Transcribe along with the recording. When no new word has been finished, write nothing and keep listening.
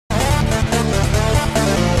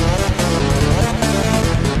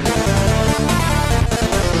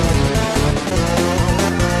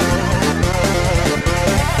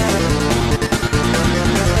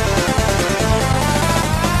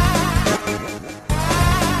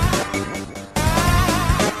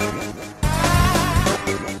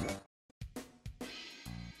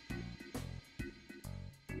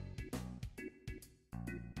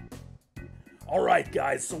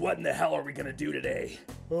guys, so what in the hell are we gonna do today?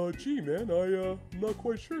 Gee, man, I'm not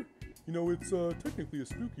quite sure. You know, it's technically a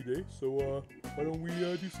spooky day, so why don't we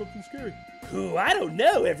do something scary? Ooh, I don't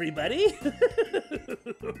know, everybody.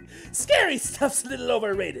 Scary stuff's a little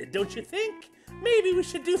overrated, don't you think? Maybe we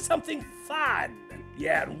should do something fun.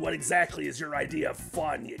 Yeah, and what exactly is your idea of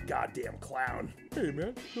fun, you goddamn clown? Hey,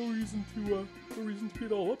 man, no reason to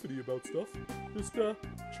get all uppity about stuff. Just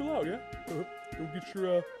chill out, yeah. Don't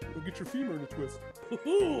get your femur in a twist.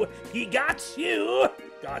 Ooh, he got you!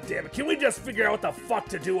 God damn it, can we just figure out what the fuck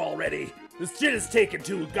to do already? This shit is taking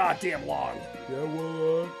too goddamn long. Yeah,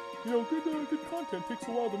 well, you know, good content takes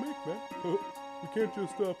a while to make, man. We can't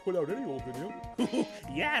just put out any old video.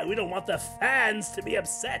 Yeah, we don't want the fans to be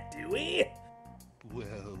upset, do we?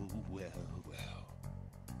 Well.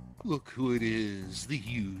 Look who it is, the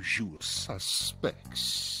usual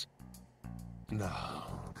suspects.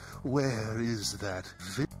 Now, where is that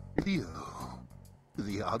video?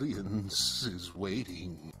 The audience is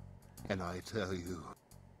waiting, and I tell you,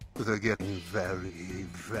 they're getting very,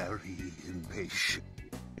 very impatient.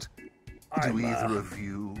 Do either of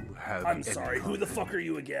you have I'm sorry, who the fuck are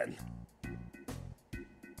you again?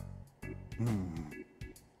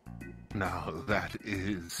 Now that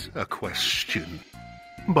is a question,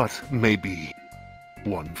 but maybe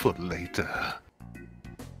one for later.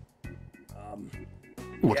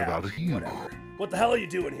 What about you? Whatever. What the hell are you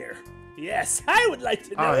doing here? Yes, I would like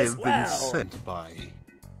to know as well. I've been sent by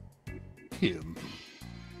him.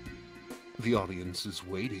 The audience is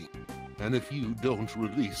waiting, and if you don't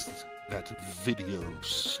release that video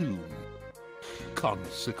soon,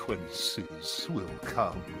 consequences will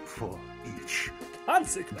come for each.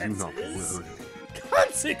 Consequences? Do not worry.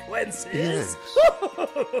 Consequences? Yes.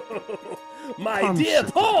 My dear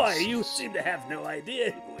boy, you seem to have no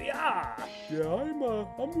idea who we are. Yeah, I'm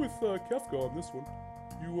with Kefka on this one.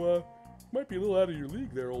 You might be a little out of your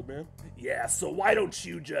league there, old man. Yeah, so why don't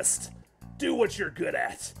you just do what you're good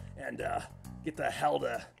at and get the hell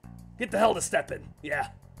to stepping. Yeah.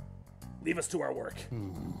 Leave us to our work.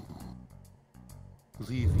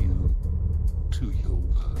 Leave you to your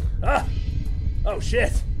work. Ah! Oh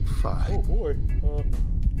shit! Fine. Oh boy.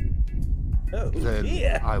 Oh Then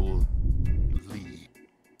yeah. I will leave.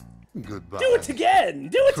 Goodbye. Do it again!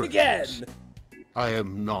 Do it again! I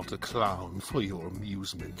am not a clown for your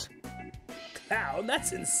amusement. Clown,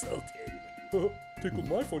 that's insulting. Tickled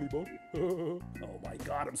my funny bone. Oh my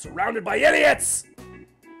god, I'm surrounded by idiots!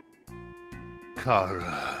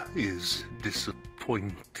 Chara is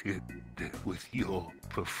disappointed with your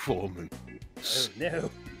performance. Oh no.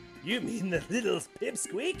 You mean the little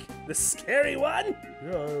pipsqueak? The scary one?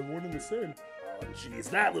 Yeah, one and the same. Oh jeez,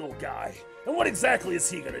 that little guy. And what exactly is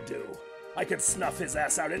he gonna do? I could snuff his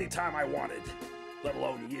ass out anytime I wanted. Let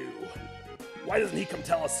alone you. Why doesn't he come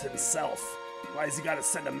tell us himself? Why has he gotta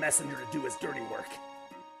send a messenger to do his dirty work?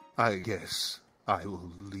 I guess I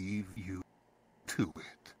will leave you to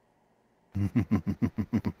it.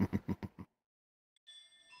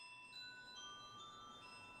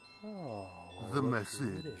 Oh, The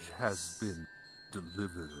message has been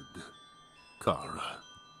delivered, Chara.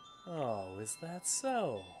 Oh, is that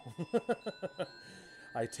so?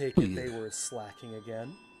 I take it they were slacking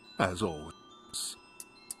again? As always,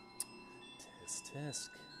 Tisk tisk.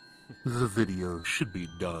 the video should be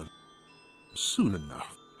done soon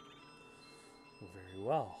enough. Very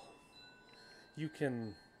well. You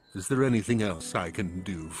can... Is there anything else I can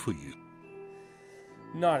do for you?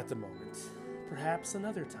 Not at the moment. Perhaps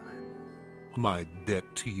another time. My debt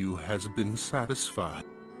to you has been satisfied.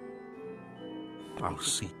 I'll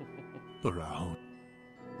see you around,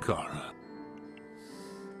 Chara.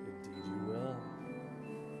 Indeed you will.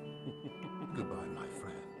 Goodbye, my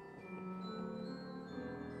friend.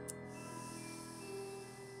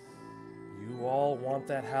 You all want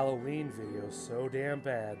that Halloween video so damn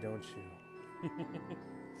bad, don't you?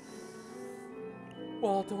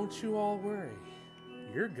 Well, don't you all worry.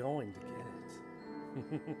 You're going to get it.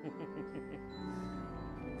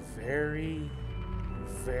 Very,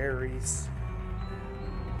 very soon.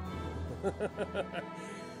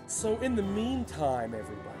 So in the meantime,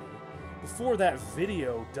 everybody, before that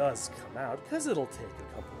video does come out, because it'll take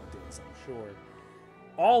a couple of days, I'm sure,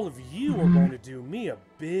 all of you are going to do me a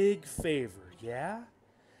big favor, yeah?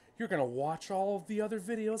 You're going to watch all of the other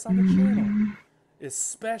videos on the channel,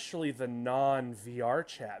 especially the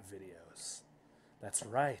non-Vrchat videos. That's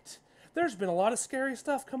right. There's been a lot of scary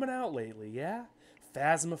stuff coming out lately, yeah?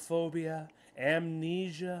 Phasmophobia,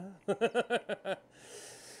 amnesia, a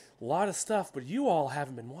lot of stuff, but you all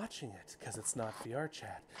haven't been watching it because it's not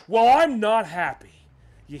Vrchat. Well, I'm not happy.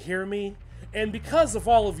 You hear me? And because of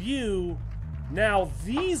all of you, now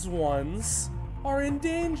these ones are in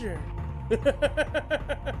danger.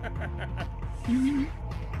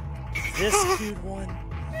 This cute one,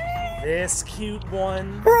 this cute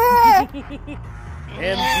one,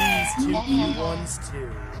 and these two cute ones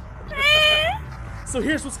too. So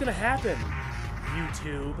here's what's gonna happen,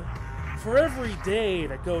 YouTube. For every day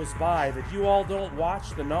that goes by that you all don't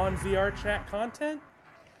watch the non-VRchat content,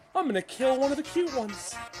 I'm gonna kill one of the cute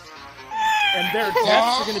ones. And their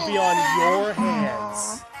deaths are gonna be on your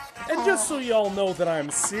hands. And just so y'all know that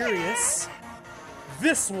I'm serious,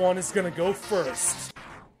 this one is gonna go first.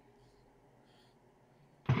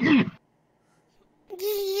 You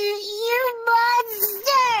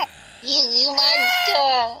monster! You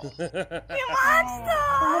monster! You monster!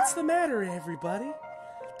 Well, what's the matter, everybody?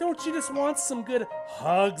 Don't you just want some good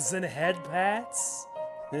hugs and head pats?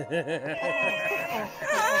 You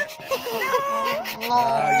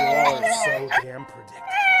all are so damn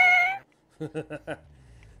predictable.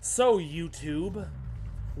 So, YouTube,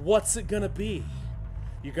 what's it gonna be?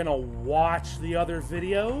 You gonna watch the other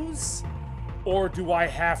videos? Or do I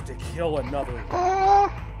have to kill another one?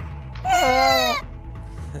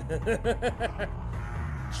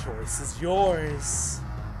 Choice is yours.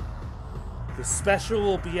 The special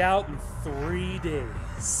will be out in 3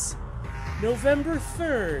 days. November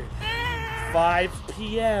 3rd, 5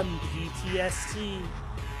 p.m. PTST.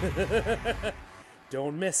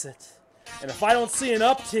 Don't miss it. And if I don't see an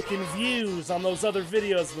uptick in views on those other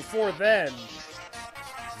videos before then,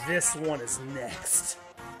 this one is next.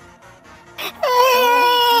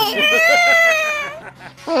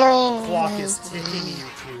 Clock is ticking,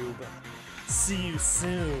 YouTube. See you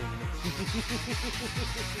soon.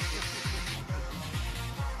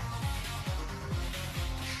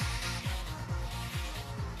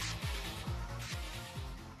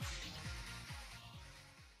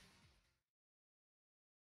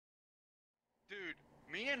 Dude,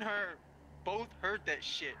 me and her both heard that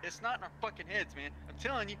shit. It's not in our fucking heads, man. I'm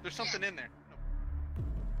telling you, there's something in there.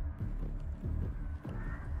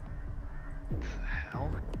 What the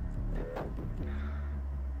hell?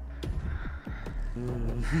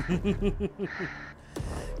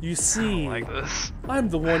 You see, I don't like this. I'm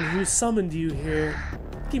the one who summoned you here.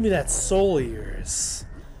 Give me that soul of yours.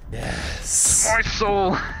 Yes. My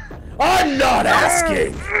soul! I'm not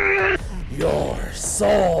asking! Your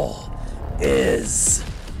soul is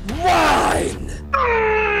mine!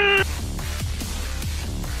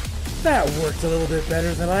 That worked a little bit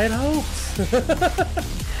better than I had hoped.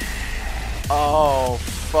 Oh,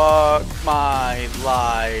 fuck my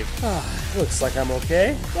life. Looks like I'm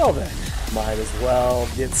okay. Well then, might as well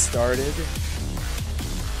get started.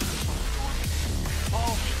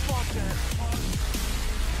 Oh, fuck that.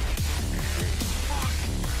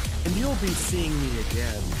 And you'll be seeing me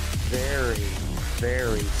again very,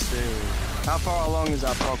 very soon. How far along is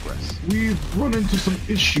our progress? We've run into some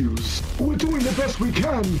issues. We're doing the best we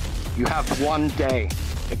can. You have 1 day.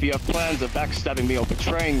 If you have plans of backstabbing me or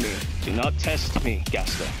betraying me, do not test me,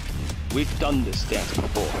 Gaster. We've done this dance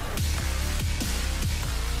before.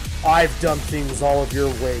 I've done things all of your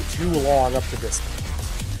way too long up to this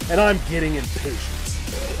point, and I'm getting impatient.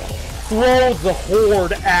 Throw the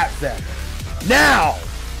horde at them. Now!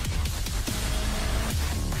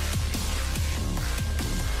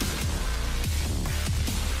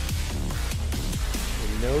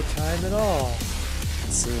 In no time at all,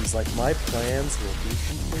 it seems like my plans will be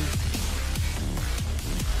complete.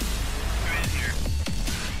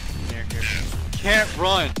 Can't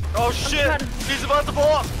run. Oh shit! He's about to blow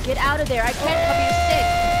up! Get out of there. I can't cover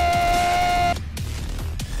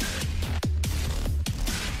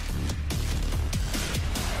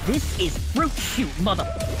your stick. This is Vrchat, mother.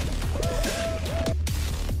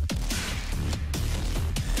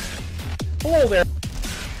 Hello there.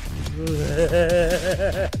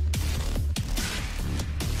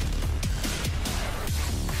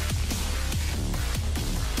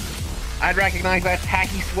 I'd recognize that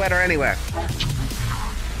tacky sweater anywhere.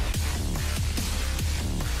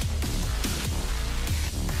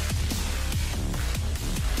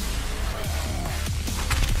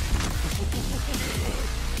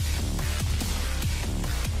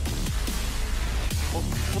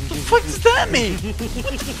 What the fuck does that mean? What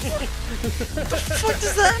the fuck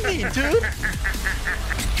does that mean, dude?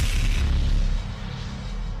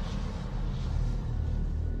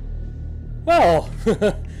 Well,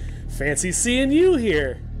 fancy seeing you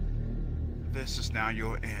here. This is now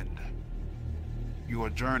your end. Your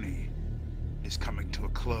journey is coming to a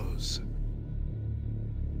close.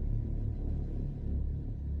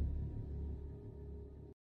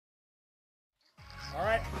 All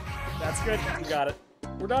right, that's good. You got it.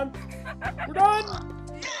 We're done. We're done.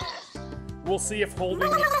 We'll see if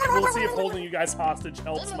holding you guys hostage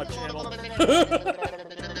helps my channel.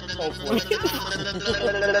 Hopefully.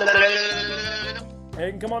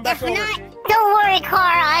 Hey, come on back over. Don't worry,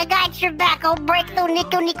 Chara. I got your back. I'll break those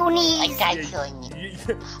nickel knees. I got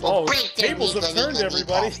you. Oh, tables have turned,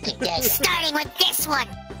 everybody. Starting with this one.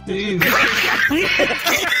 Jeez. I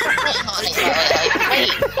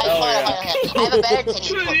have a better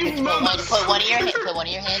technique. Put one of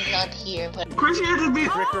your hands on here. Of course you had to be.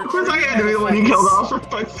 Of course I had to be the one you killed off for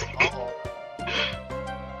fuck's sake.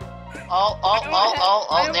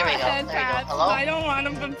 Oh, there we go. Hello? I don't want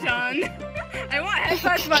them from Chun. I want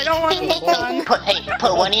headshots, but I don't want them from Chun.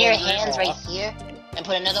 Put one of your hands right here, and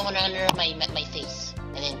put another one under my face,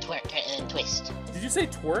 and then twerk, and then twist. Did you say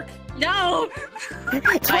twerk? No!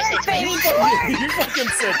 Twerk, baby, twerk! You fucking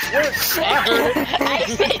said twerk! I heard it! I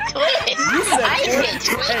said twist! You said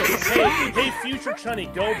twerk! Hey, future Chunny,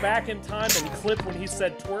 go back in time and clip when he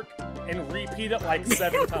said twerk, and repeat it like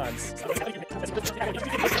 7 times.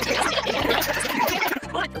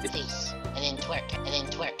 Face, and then twerk, and then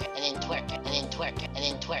twerk, and then twerk, and then twerk, and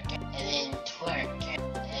then twerk, and then twerk,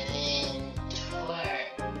 and then twerk.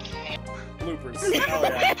 Bloopers. Oh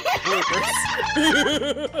yeah. Bloopers.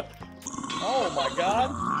 Oh my god.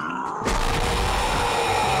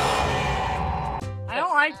 I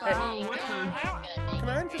don't like that. Can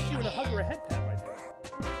I interest you in a hug or a head pat, my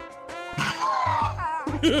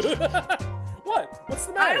dear? What? What's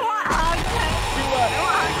the matter? I don't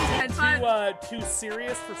want hugs. Too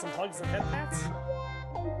serious for some hugs and head pats?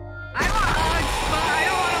 I want hugs, but I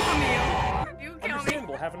don't want them from you. You kill me.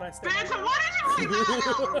 Understandable. Have a nice day. Phantom, why did you write that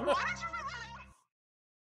out? Why did you